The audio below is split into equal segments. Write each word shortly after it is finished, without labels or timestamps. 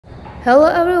Hello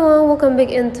everyone, welcome back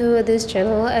into this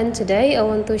channel, and today I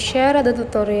want to share the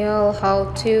tutorial how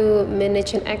to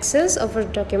manage and access over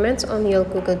documents on your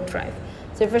Google Drive.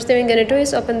 So first thing we're gonna do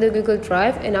is open the Google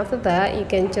Drive, and after that you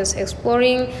can just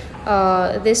exploring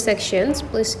these sections.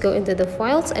 Please go into the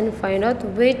files and find out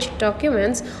which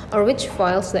documents or which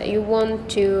files that you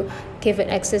want to give it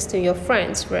access to your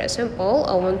friends. For example,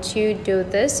 I want to do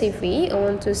this CV, I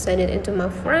want to send it into my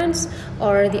friends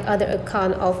or the other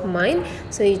account of mine.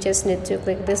 So you just need to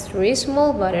click this very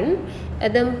small button,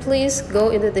 and then please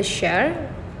go into the share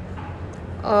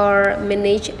or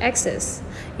manage access.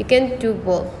 You can do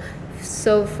both.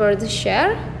 So for the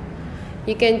share,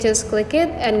 you can just click it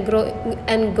and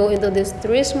go into these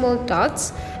three small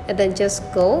dots, and then just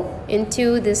go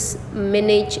into this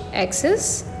manage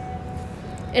access.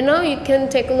 And now you can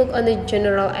take a look on the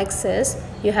general access.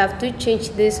 You have to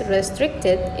change this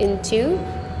restricted into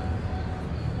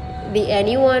the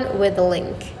anyone with a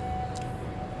link.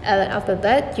 And after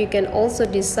that, you can also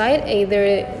decide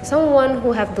either someone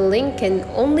who have the link can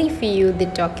only view the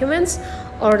documents,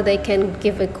 or they can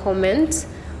give a comment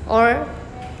or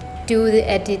do the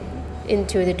edit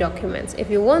into the documents.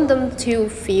 If you want them to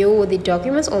view the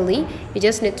documents only, you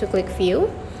just need to click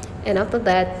view, and after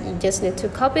that you just need to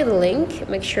copy the link.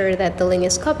 Make sure that the link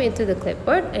is copied into the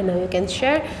clipboard, and now you can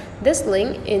share this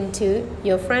link into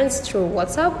your friends through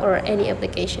WhatsApp or any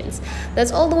applications.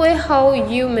 That's all the way how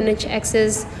you manage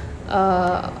access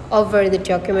over the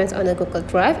documents on the Google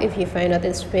Drive. If you find out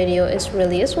this video is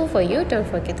really useful for you, don't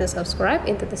forget to subscribe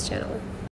into this channel.